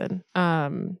Robinson. I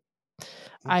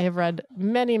have read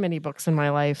many, many books in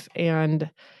my life, and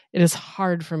it is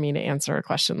hard for me to answer a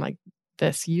question like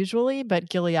this usually, but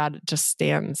Gilead just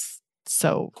stands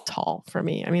so tall for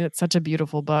me. I mean, it's such a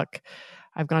beautiful book.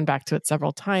 I've gone back to it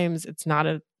several times. It's not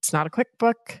a quick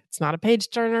book. It's not a page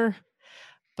turner,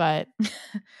 but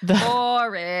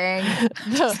boring.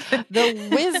 the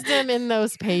wisdom in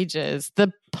those pages,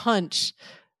 the punch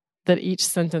that each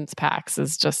sentence packs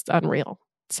is just unreal.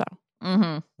 So,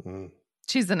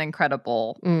 she's an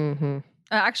incredible.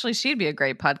 Actually, she'd be a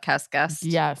great podcast guest.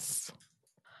 Yes.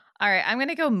 All right, I'm going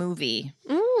to go movie.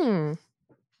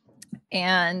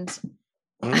 And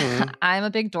I'm a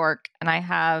big dork, and I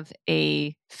have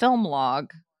a film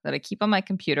log that I keep on my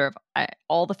computer of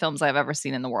all the films I've ever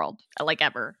seen in the world, like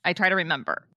ever. I try to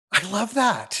remember. I love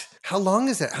that. How long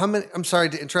is it? How many? I'm sorry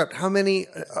to interrupt. How many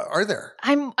are there?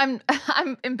 I'm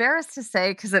embarrassed to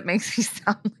say because it makes me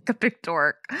sound like a big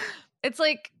dork. It's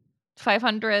like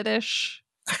 500-ish.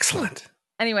 Excellent.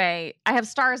 Anyway, I have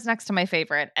stars next to my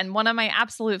favorite. And one of my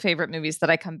absolute favorite movies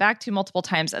that I come back to multiple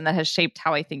times and that has shaped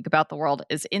how I think about the world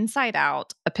is Inside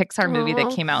Out, a Pixar movie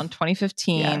that came out in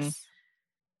 2015. Yes.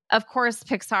 Of course,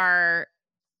 Pixar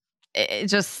it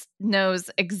just knows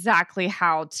exactly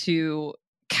how to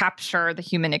capture the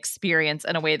human experience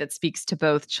in a way that speaks to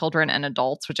both children and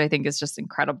adults, which I think is just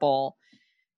incredible.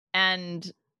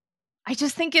 And I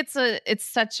just think it's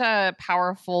such a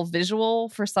powerful visual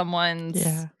for someone's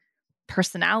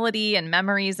personality and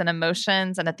memories and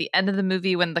emotions. And at the end of the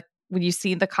movie, when you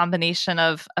see the combination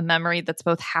of a memory that's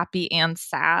both happy and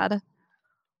sad,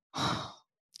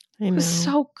 it was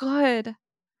so good.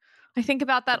 I think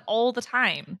about that all the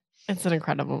time. It's an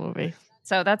incredible movie.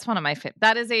 So that's one of my favorites.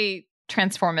 That is a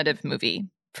transformative movie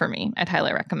for me. I'd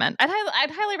highly recommend. I'd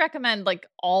highly recommend like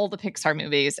all the Pixar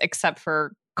movies except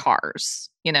for Cars.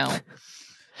 You know,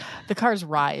 the Cars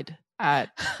ride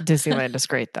at Disneyland is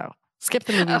great though. Skip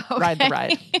the movie, ride the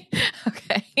ride.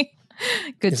 Okay.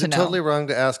 Good Is to it know. totally wrong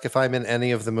to ask if I'm in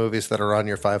any of the movies that are on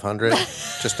your 500?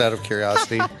 Just out of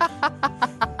curiosity.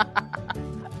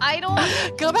 I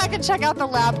don't. Go back and check out the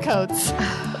lab coats.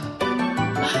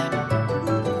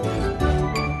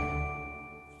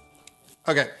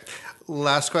 Okay.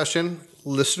 Last question.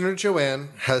 Listener Joanne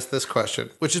has this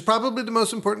question, which is probably the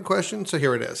most important question. So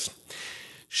here it is.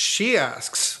 She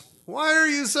asks, why are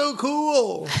you so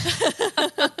cool?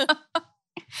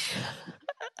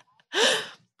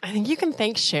 I think you can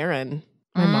thank Sharon,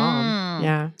 my mom.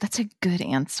 Yeah. That's a good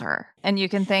answer. And you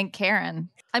can thank Karen.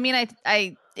 I mean,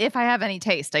 I if I have any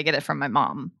taste, I get it from my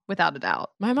mom, without a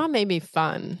doubt. My mom made me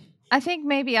fun. I think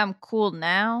maybe I'm cool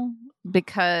now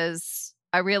because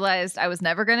I realized I was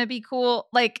never going to be cool.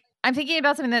 Like, I'm thinking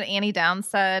about something that Annie Downs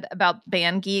said about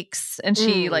band geeks. And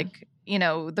she,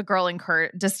 the girl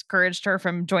discouraged her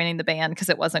from joining the band because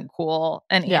it wasn't cool.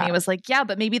 And Annie was like, yeah,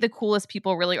 but maybe the coolest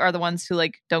people really are the ones who,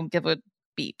 like, don't give a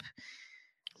beep.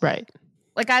 Right.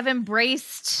 Like, I've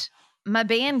embraced my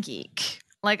band geek.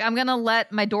 Like, I'm going to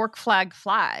let my dork flag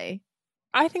fly.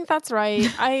 I think that's right.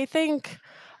 I think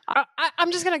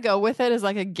I'm just going to go with it as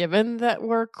like a given that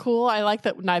we're cool. I like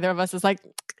that neither of us is like,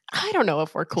 I don't know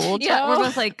if we're cool, Joe. Yeah, we're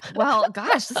both like, well,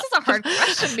 gosh, this is a hard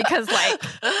question because, like,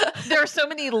 there are so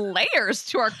many layers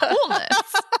to our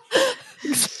coolness.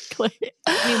 Exactly.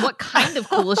 I mean, what kind of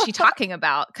cool is she talking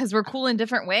about? Because we're cool in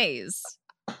different ways.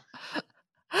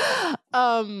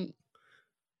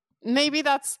 Maybe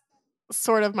that's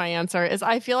sort of my answer is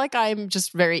I feel like I'm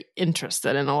just very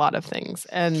interested in a lot of things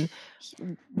and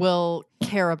will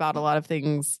care about a lot of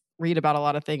things, read about a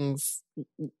lot of things,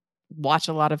 watch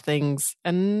a lot of things.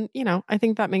 And, I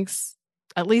think that makes,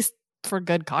 at least for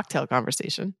good cocktail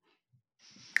conversation.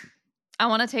 I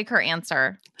want to take her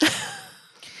answer.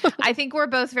 I think we're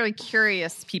both very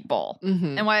curious people.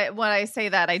 Mm-hmm. And when I say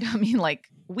that, I don't mean like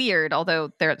weird,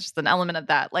 although there's just an element of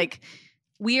that. Like,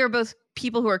 we are both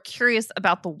people who are curious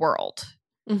about the world.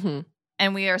 Mm-hmm.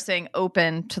 And we are staying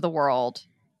open to the world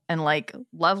and like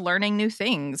love learning new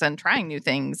things and trying new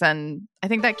things. And I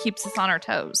think that keeps us on our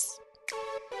toes.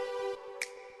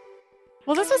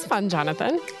 Well, this was fun,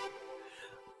 Jonathan.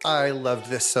 I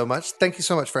loved this so much. Thank you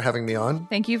so much for having me on.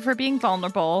 Thank you for being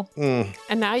vulnerable.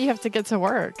 And now you have to get to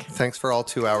work. Thanks for all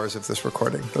 2 hours of this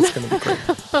recording. That's going to be great.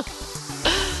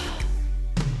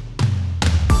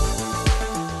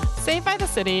 Saved by the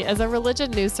City is a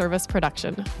religion news service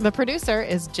production. The producer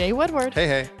is Jay Woodward.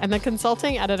 Hey. And the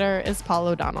consulting editor is Paul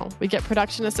O'Donnell. We get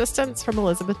production assistance from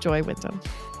Elizabeth Joy Wyndham.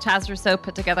 Chaz Rousseau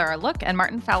put together our look, and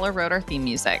Martin Fowler wrote our theme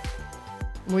music.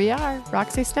 We are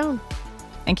Roxy Stone.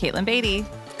 And Caitlin Beatty.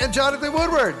 And Jonathan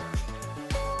Woodward.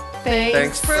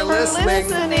 Thanks for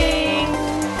listening.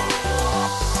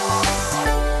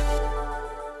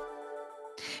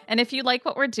 And if you like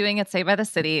what we're doing at Saved by the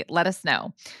City, let us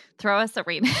know. Throw us a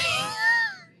rating.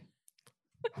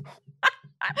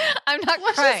 I'm not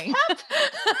crying.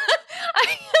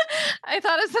 I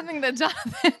thought of something that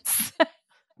Jonathan said.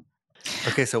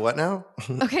 Okay, so what now?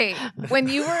 Okay, when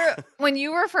you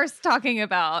were first talking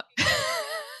about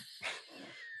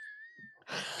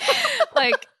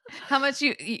like how much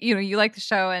you like the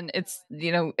show, and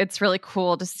it's really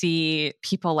cool to see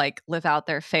people like live out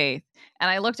their faith. And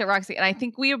I looked at Roxy, and I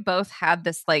think we both had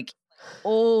this like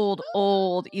old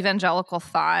evangelical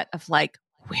thought of like,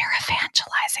 we're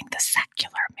evangelizing the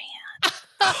secular man.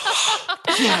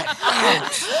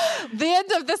 The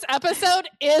end of this episode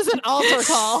is an altar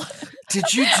call.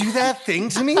 Did you do that thing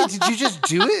to me? Did you just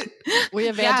do it? We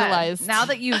evangelized. Yeah, now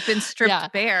that you've been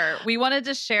stripped bare, we wanted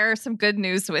to share some good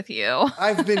news with you.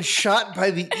 I've been shot by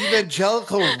the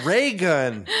evangelical ray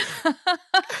gun.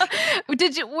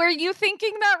 Were you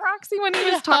thinking that, Roxy, when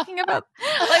he was talking about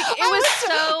like it was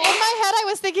so in my head I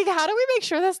was thinking, how do we make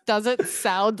sure this doesn't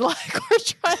sound like we're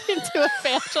trying to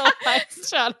evangelize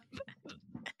Jonathan?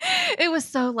 It was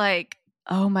so like,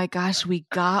 oh my gosh, we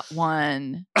got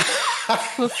one.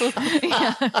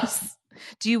 Yes.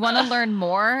 Do you want to learn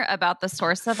more about the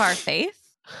source of our faith?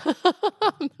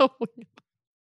 No.